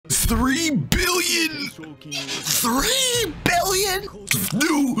3 billion! 3 billion!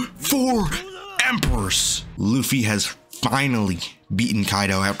 New 4 emperors! Luffy has finally beaten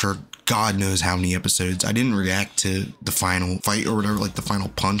Kaido after God knows how many episodes. I didn't react to the final fight or whatever, like the final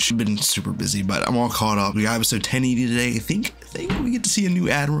punch. I've been super busy, but I'm all caught up. We got episode 1080 today. I think we get to see a new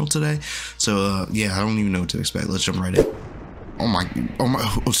admiral today. So yeah, I don't even know what to expect. Let's jump right in. Oh my,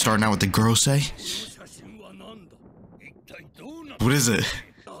 starting out with the Grosei. What is it?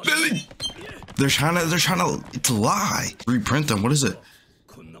 They're trying to lie. Reprint them. What is it?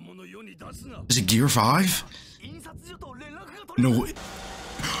 Is it Gear 5? No.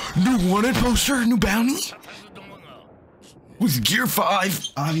 New wanted poster? New bounty? With Gear 5?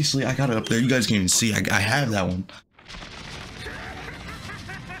 Obviously, I got it up there. You guys can't even see. I have that one.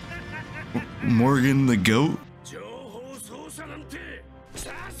 Morgan the goat?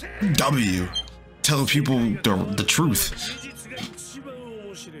 W. Tell people the truth.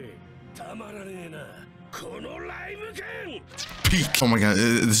 Peak. Oh my god,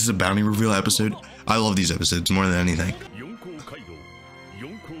 this is a bounty reveal episode. I love these episodes more than anything.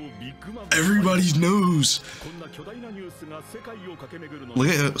 Everybody's nose. Look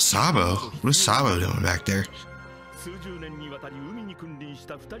at Sabo. What is Sabo doing back there?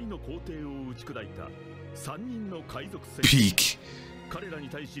 Peak.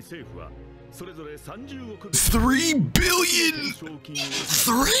 3 billion!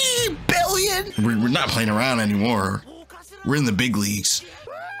 3 billion! We're not playing around anymore. We're in the big leagues.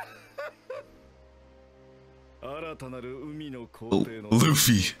 Oh,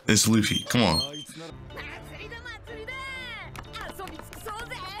 Luffy. It's Luffy. Come on.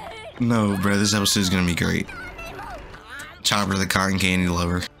 No, bro. This episode is gonna be great. Chopper, the cotton candy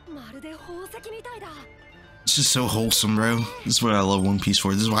lover. It's just so wholesome, bro. This is what I love One Piece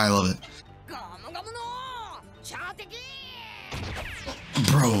for. This is why I love it.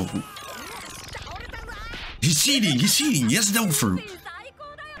 Bro. He's cheating. He's cheating. He has devil fruit.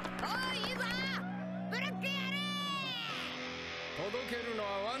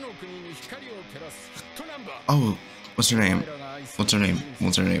 Oh, what's her name? What's her name?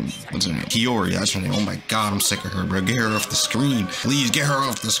 What's her name? What's her name? Kiori, that's her name. Oh my god, I'm sick of her, bro. Get her off the screen. Please get her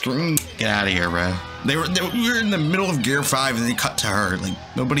off the screen. Get out of here, bro. We were in the middle of Gear 5 and they cut to her. Like,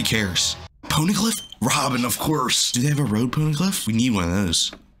 nobody cares. Poneglyph? Robin, of course. Do they have a road Poneglyph? We need one of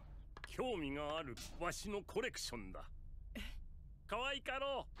those.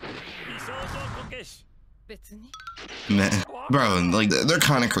 Nah. Bro, like, they're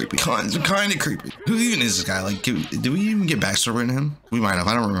kind of creepy. They're kind of creepy. Who even is this guy? Like, do we even get backstory in him? We might have.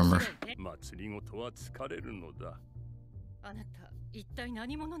 I don't remember.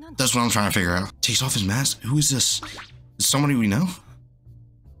 That's what I'm trying to figure out. Takes off his mask? Who is this? Is somebody we know?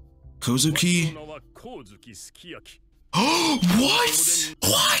 Kozuki? Oh, what?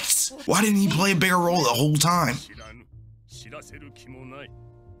 What? Why didn't he play a bigger role the whole time?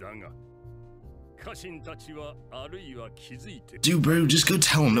 Dude, bro, just go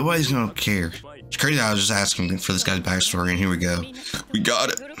tell him. Nobody's gonna care. It's crazy. I was just asking for this guy's backstory, and here we go. We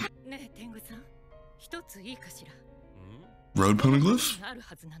got it. Road Poneglyph?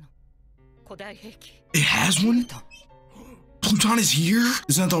 It has one? Pluton is here?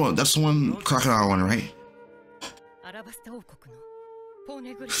 Isn't that the one? That's the one, crocodile one, right?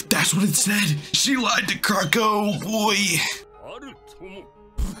 That's what it said. She lied to Croco, boy.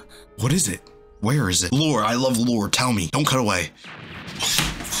 What is it? Where is it? Lore, I love lore. Tell me. Don't cut away.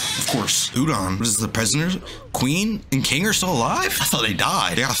 Of course. Udon. What is the prisoners? Queen and King are still alive? I thought they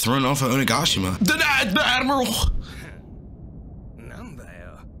died. They got thrown off of Onigashima. The Admiral!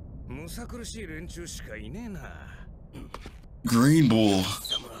 Green Bull.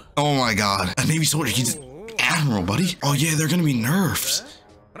 Oh my god. A Navy soldier. He's Admiral, buddy. Oh yeah, they're gonna be nerfed.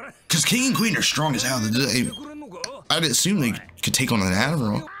 Because King and Queen are strong as hell. I'd assume they could take on an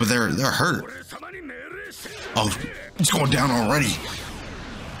Admiral, but they're hurt. Oh, it's going down already.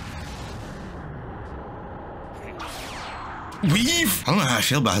 Weave? I don't know how I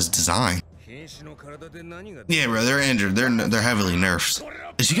feel about his design. Yeah, bro, they're injured. They're heavily nerfed.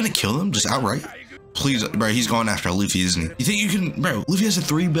 Is he gonna kill them just outright? Please, bro, he's going after Luffy, isn't he? You think you can, bro, Luffy has a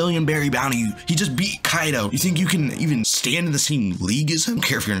 3 billion berry bounty. He just beat Kaido. You think you can even stand in the same league as him? I don't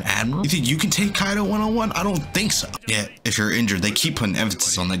care if you're an admiral. You think you can take Kaido one-on-one? I don't think so. Yeah, if you're injured, they keep putting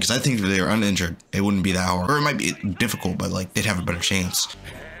emphasis on that because I think if they were uninjured, it wouldn't be that hard. Or it might be difficult, but like, they'd have a better chance.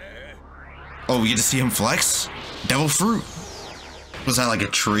 Oh, we get to see him flex? Devil fruit. Was that like a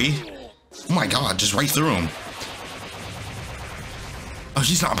tree? Oh my god, just right through him. Oh,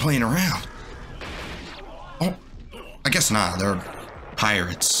 she's not playing around. Oh, I guess not. They're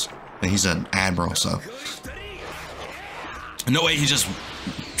pirates. And he's an admiral, so. No way he just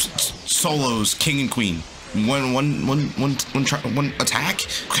solos, king and queen. One attack.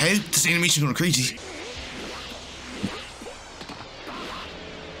 Okay, this animation's going crazy.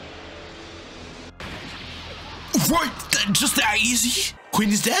 Right, just that easy. Queen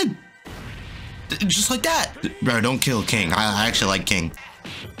is dead. Just like that. Bro, don't kill King. I actually like King.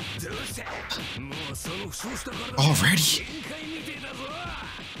 Already?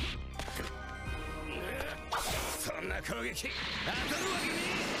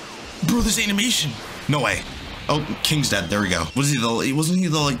 Bro, this animation. No way. Oh, King's dead. There we go. Was he the? Wasn't he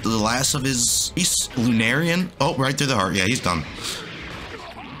the like the last of his? He's Lunarian. Oh, right through the heart. Yeah, he's done.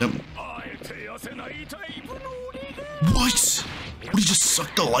 Yep. What? Would he just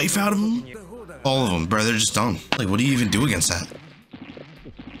suck the life out of him? All of them, bro. They're just done. Like, what do you even do against that?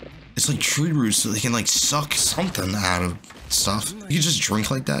 It's like tree roots, so they can like suck something out of stuff. You just drink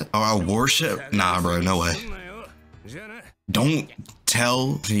like that? Oh, I worship? Nah, bro. No way. Don't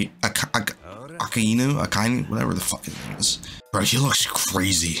tell the Akainu, whatever the fuck his name is. Bro, he looks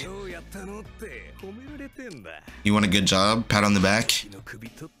crazy. You want a good job? Pat on the back?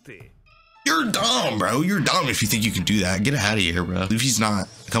 You're dumb, bro. You're dumb if you think you can do that. Get out of here, bro. Luffy's not.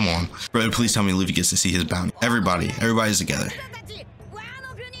 Come on. Bro, please tell me Luffy gets to see his bounty. Everybody's together.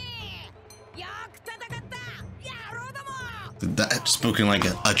 That spoken like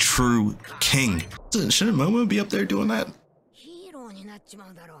a true king. Shouldn't Momo be up there doing that?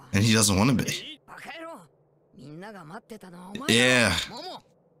 And he doesn't want to be. Yeah.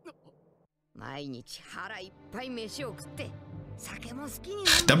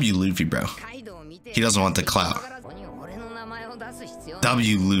 W Luffy, bro. He doesn't want the clout.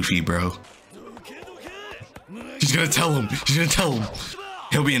 W Luffy, bro. He's gonna tell him. He's gonna tell him.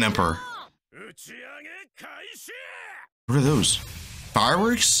 He'll be an emperor. What are those?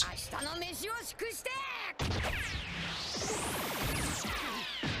 Fireworks?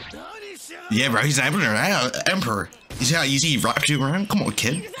 Yeah, bro, he's an emperor. You see he wrapped you around? Come on,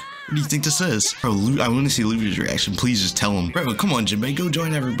 kid. What do you think this is? Bro, I want to see Luffy's reaction. Please just tell him. Bro, come on, Jinbei. Go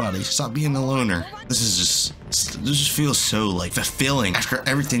join everybody. Stop being a loner. This just feels so, like, fulfilling after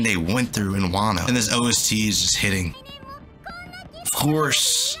everything they went through in Wano. And this OST is just hitting. Of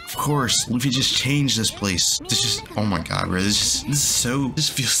course, Luffy just changed this place. This just, oh my god, bro, this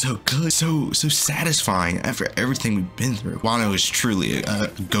feels so good, so satisfying after everything we've been through. Wano is truly a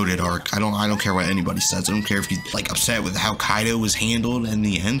goated arc. I don't care what anybody says. I don't care if you're like upset with how Kaido was handled in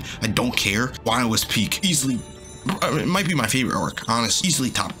the end. I don't care. Wano was peak, easily. It might be my favorite arc, honestly. Easily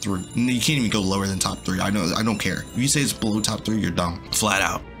top 3. You can't even go lower than top 3. I don't care. If you say it's below top 3, you're dumb. Flat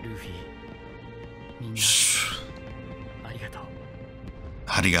out.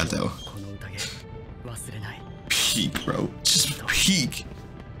 Arigato. Peak, bro. Just peak.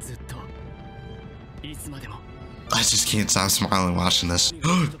 I just can't stop smiling watching this.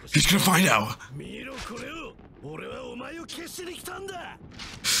 He's gonna find out.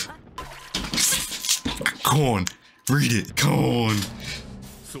 Come on. Read it. Come on.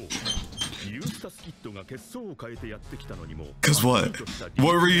 Cause what?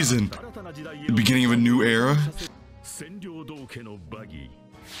 What reason? The beginning of a new era?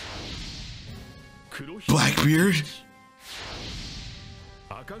 Blackbeard?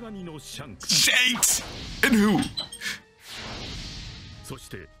 Shanks! And who?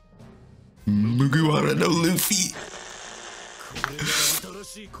 Mugiwara no Luffy.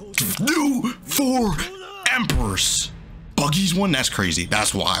 New 4 emperors. Buggy's one? That's crazy.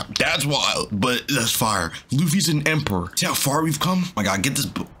 That's wild. That's wild. But that's fire. Luffy's an emperor. See how far we've come? Oh my god, get this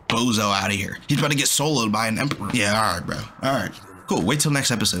bozo out of here. He's about to get soloed by an emperor. Yeah, alright, bro. Alright. Cool. Wait till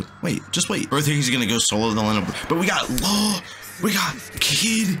next episode. Wait, just wait. Bro, I think he's gonna go solo the line. But we got Law. We got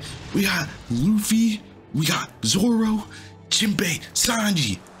Kid. We got Luffy. We got Zoro. Jinbei.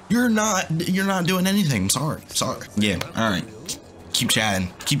 Sanji. You're not doing anything. I'm sorry. Yeah, alright. Keep chatting.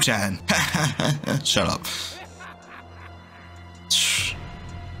 Shut up.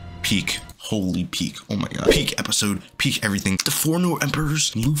 Peak. Holy peak. Oh my god. Peak episode. Peak everything. The 4 new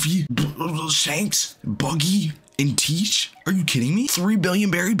emperors. Luffy. Shanks. Buggy. And Teach? Are you kidding me? 3 billion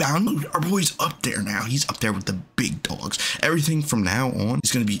berry bound. Our boy's up there now. He's up there with the big dogs. Everything from now on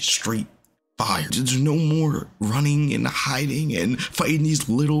is gonna be straight fire. There's no more running and hiding and fighting these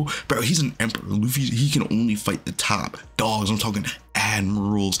little. Bro, he's an emperor. Luffy, he can only fight the top dogs. I'm talking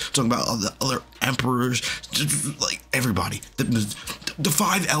admirals. I'm talking about all the other emperors. Like everybody. The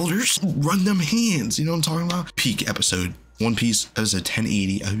 5 elders. Run them hands. You know what I'm talking about? Peak episode. One Piece, episode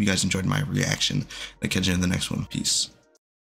 1080. I hope you guys enjoyed my reaction. I'll catch you in the next one. Peace.